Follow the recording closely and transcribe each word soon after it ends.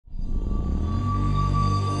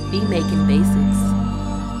Beat Making Basics.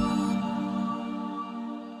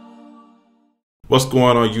 What's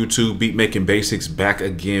going on YouTube? Beat Making Basics back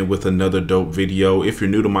again with another dope video. If you're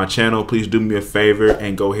new to my channel, please do me a favor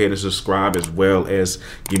and go ahead and subscribe, as well as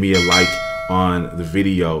give me a like on the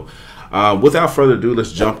video. Without further ado,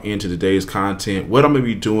 let's jump into today's content. What I'm going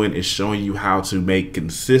to be doing is showing you how to make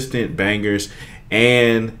consistent bangers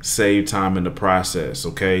and save time in the process.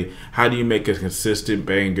 Okay, how do you make a consistent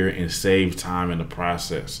banger and save time in the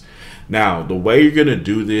process? Now, the way you're going to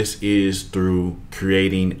do this is through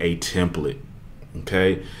creating a template.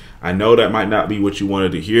 Okay, I know that might not be what you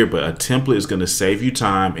wanted to hear, but a template is going to save you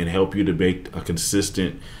time and help you to make a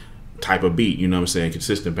consistent type of beat. You know what I'm saying?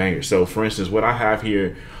 Consistent banger. So for instance, what I have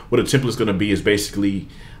here, what a template is going to be is basically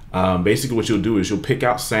what you'll do is you'll pick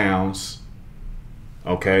out sounds.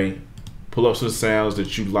 Okay, pull up some sounds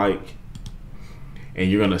that you like, and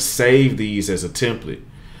you're going to save these as a template.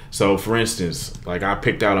 So for instance, like I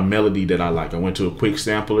picked out a melody that I like. I went to a quick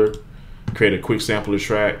sampler, create a quick sampler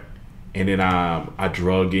track, and then I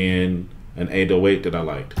drug in an 808 that I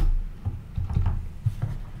liked.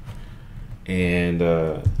 And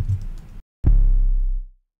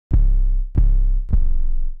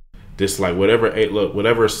this, like,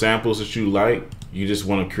 whatever samples that you like, you just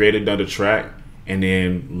want to create another track and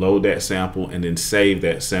then load that sample and then save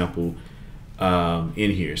that sample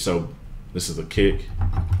in here. So this is a kick.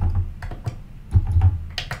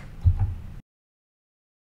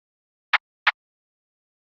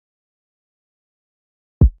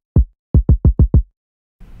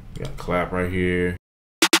 Got a clap right here.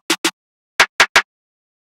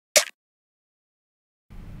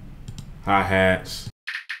 Hi-hats.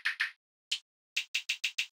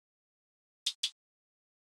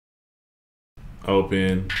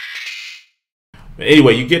 Open. But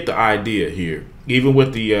anyway, you get the idea here. Even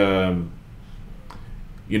with the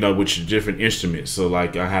you know, with your different instruments. So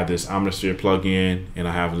like I have this Omnisphere plugin and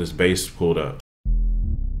I have this bass pulled up.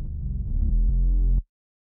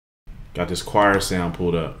 Got this choir sound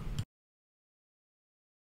pulled up.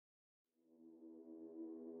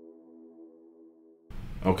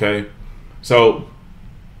 Okay, so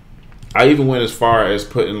I even went as far as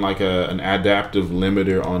putting like an adaptive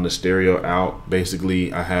limiter on the stereo out.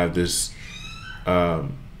 Basically, I have this, I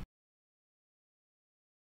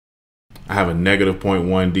have a negative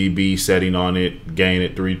 0.1 dB setting on it, gain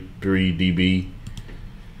at 3 dB.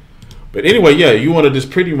 But anyway, yeah, you want to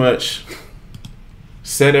just pretty much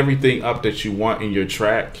set everything up that you want in your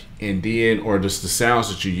track, and then, or just the sounds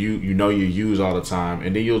that you use all the time,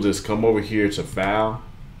 and then you'll just come over here to File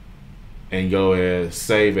and go as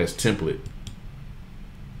Save as Template.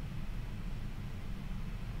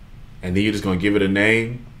 And then you're just gonna give it a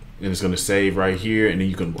name, and it's gonna save right here, and then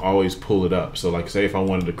you can always pull it up. So like, say if I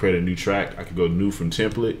wanted to create a new track, I could go New from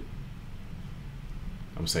Template.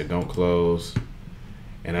 I'm gonna say Don't Close.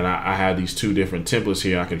 And then I have these two different templates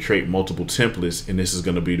here. I can create multiple templates, and this is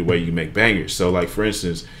gonna be the way you make bangers. So like, for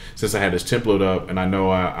instance, since I had this template up, and I know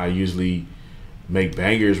I usually make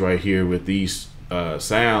bangers right here with these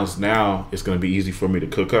sounds, now it's going to be easy for me to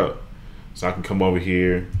cook up. So I can come over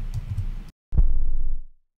here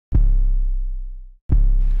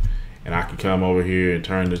and I can come over here and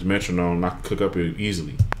turn this metronome, and I can cook up it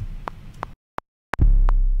easily.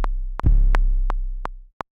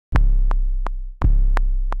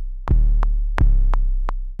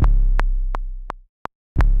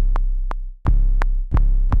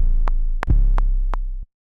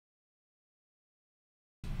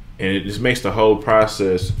 And it just makes the whole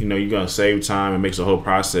process, you know, you're going to save time. It makes the whole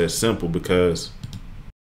process simple because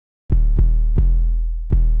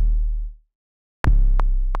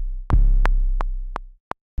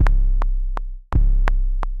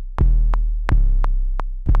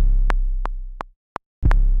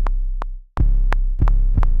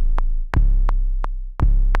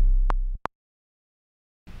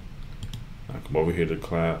I come over here to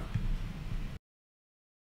clap.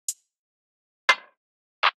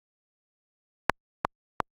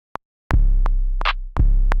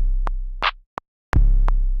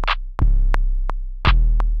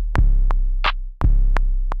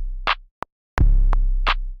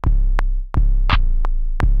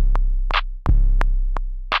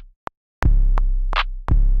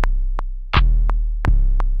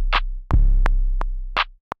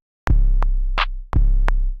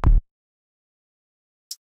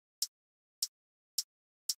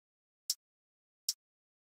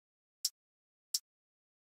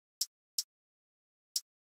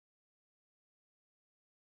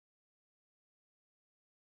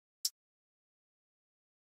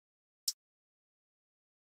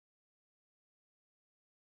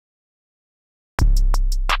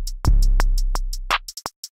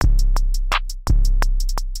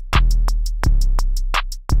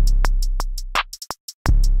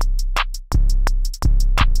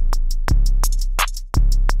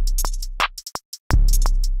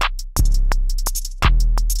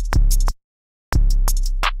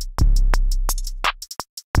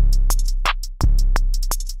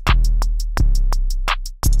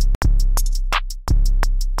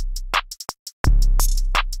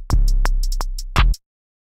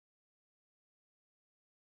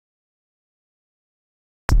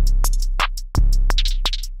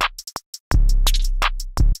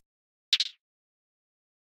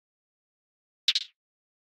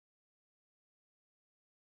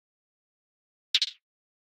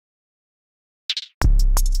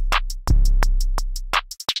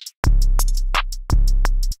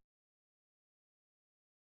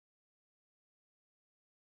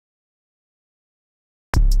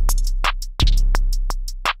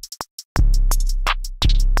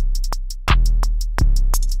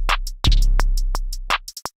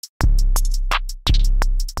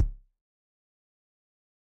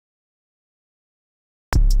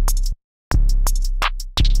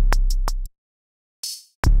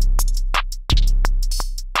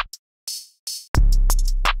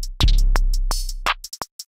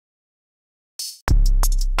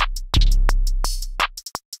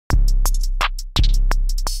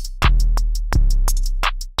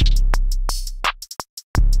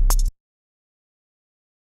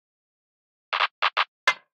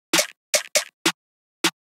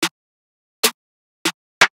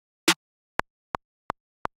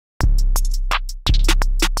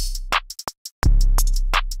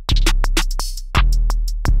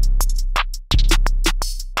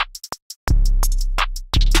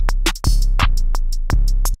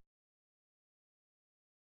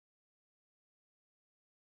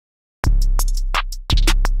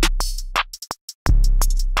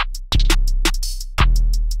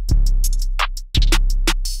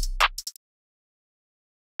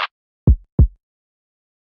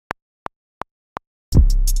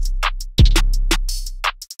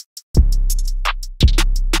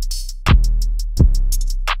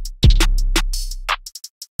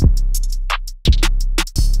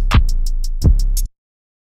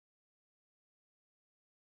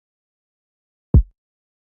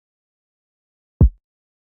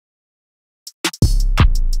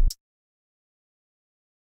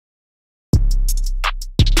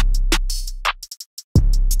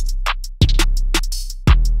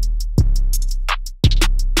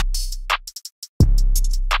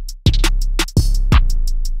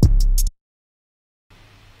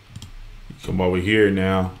 come over here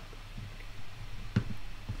now.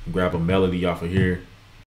 Grab a melody off of here.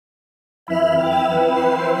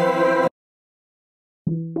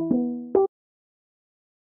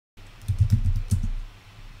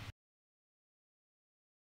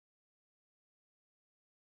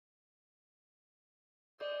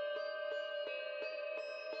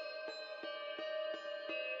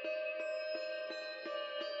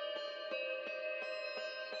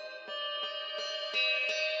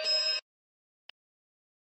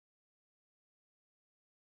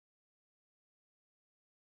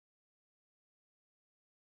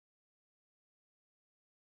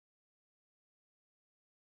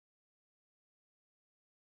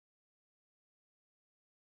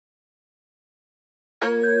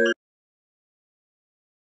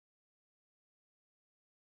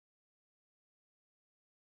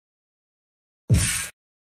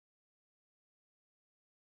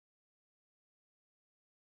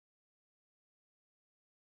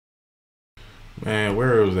 Man,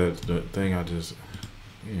 where was that thing I just,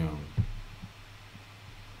 you know.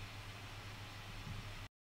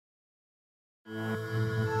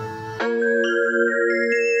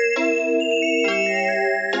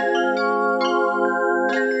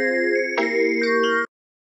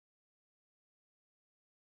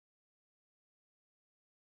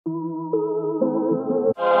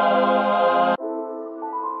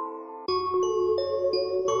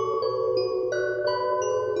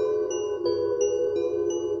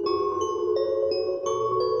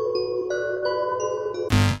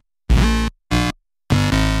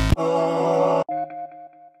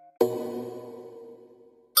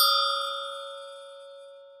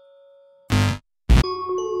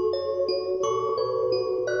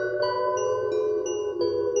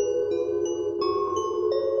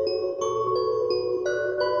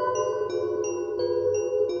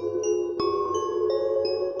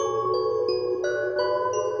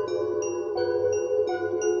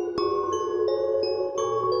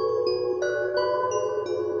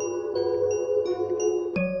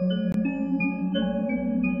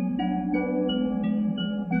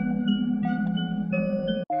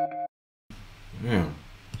 Damn.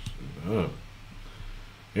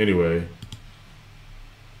 Anyway.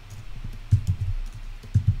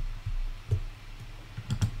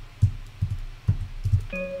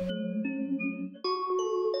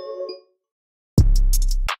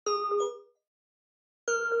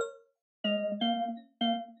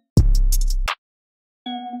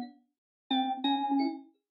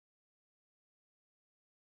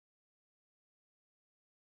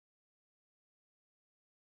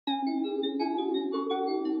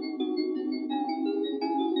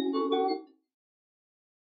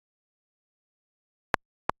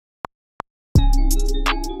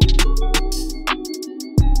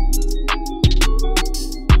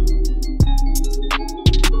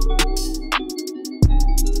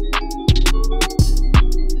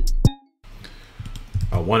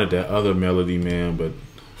 I wanted that other melody, man, but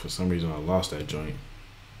for some reason I lost that joint.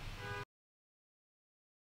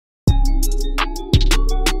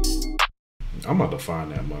 I'm about to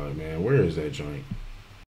find that mug, man. Where is that joint?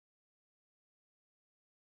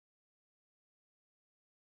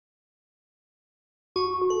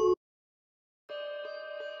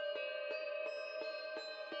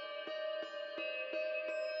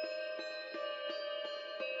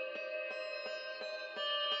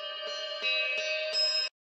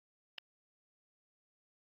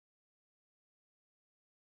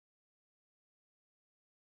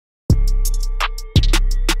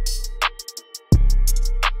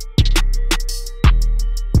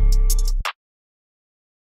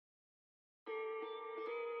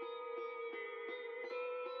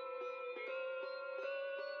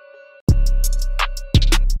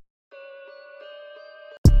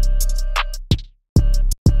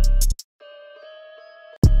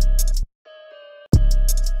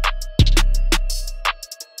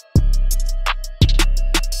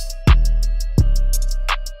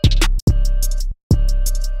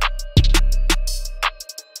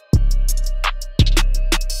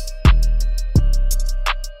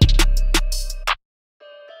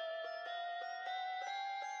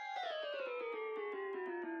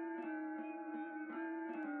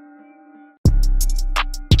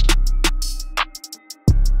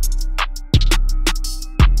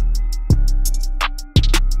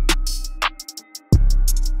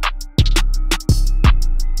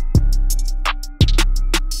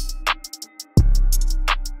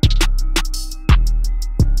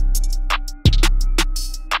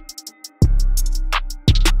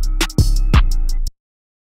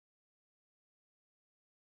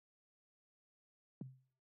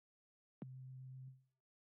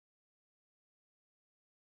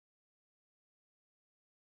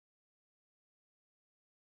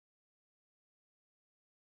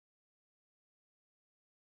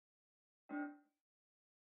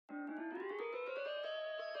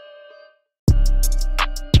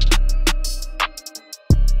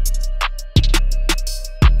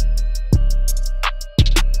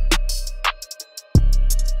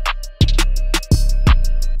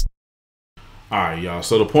 All right, y'all.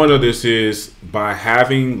 So the point of this is, by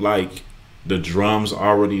having like the drums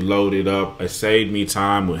already loaded up, it saved me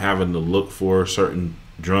time with having to look for certain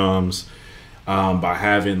drums. By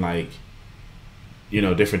having like, you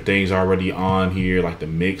know, different things already on here, like the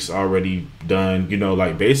mix already done. You know,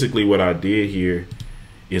 like basically what I did here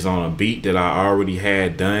is on a beat that I already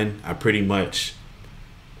had done, I pretty much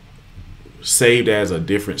saved as a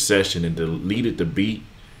different session and deleted the beat.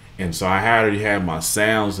 And so I already had my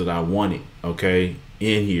sounds that I wanted, okay,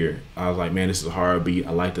 in here. I was like, man, this is a hard beat.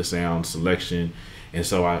 I like the sound selection. And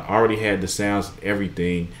so I already had the sounds,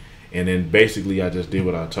 everything. And then basically I just did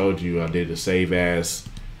what I told you. I did the save as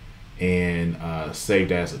and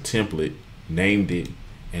saved as a template, named it.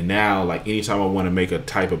 And now, like, anytime I want to make a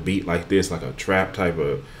type of beat like this, like a trap type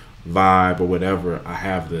of vibe or whatever, I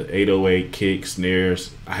have the 808 kick,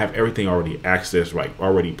 snares. I have everything already accessed, right,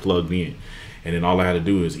 already plugged in. And then all I had to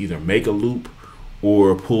do is either make a loop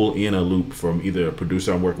or pull in a loop from either a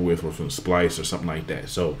producer I'm working with or from Splice or something like that.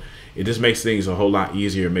 So it just makes things a whole lot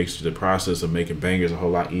easier. It makes the process of making bangers a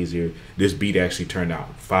whole lot easier. This beat actually turned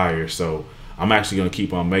out fire. So I'm actually going to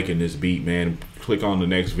keep on making this beat, man. Click on the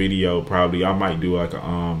next video. Probably I might do like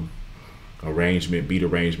a beat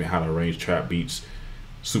arrangement, how to arrange trap beats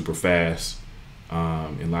super fast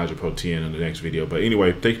in Logic Pro 10 in the next video. But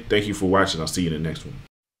anyway, thank you for watching. I'll see you in the next one.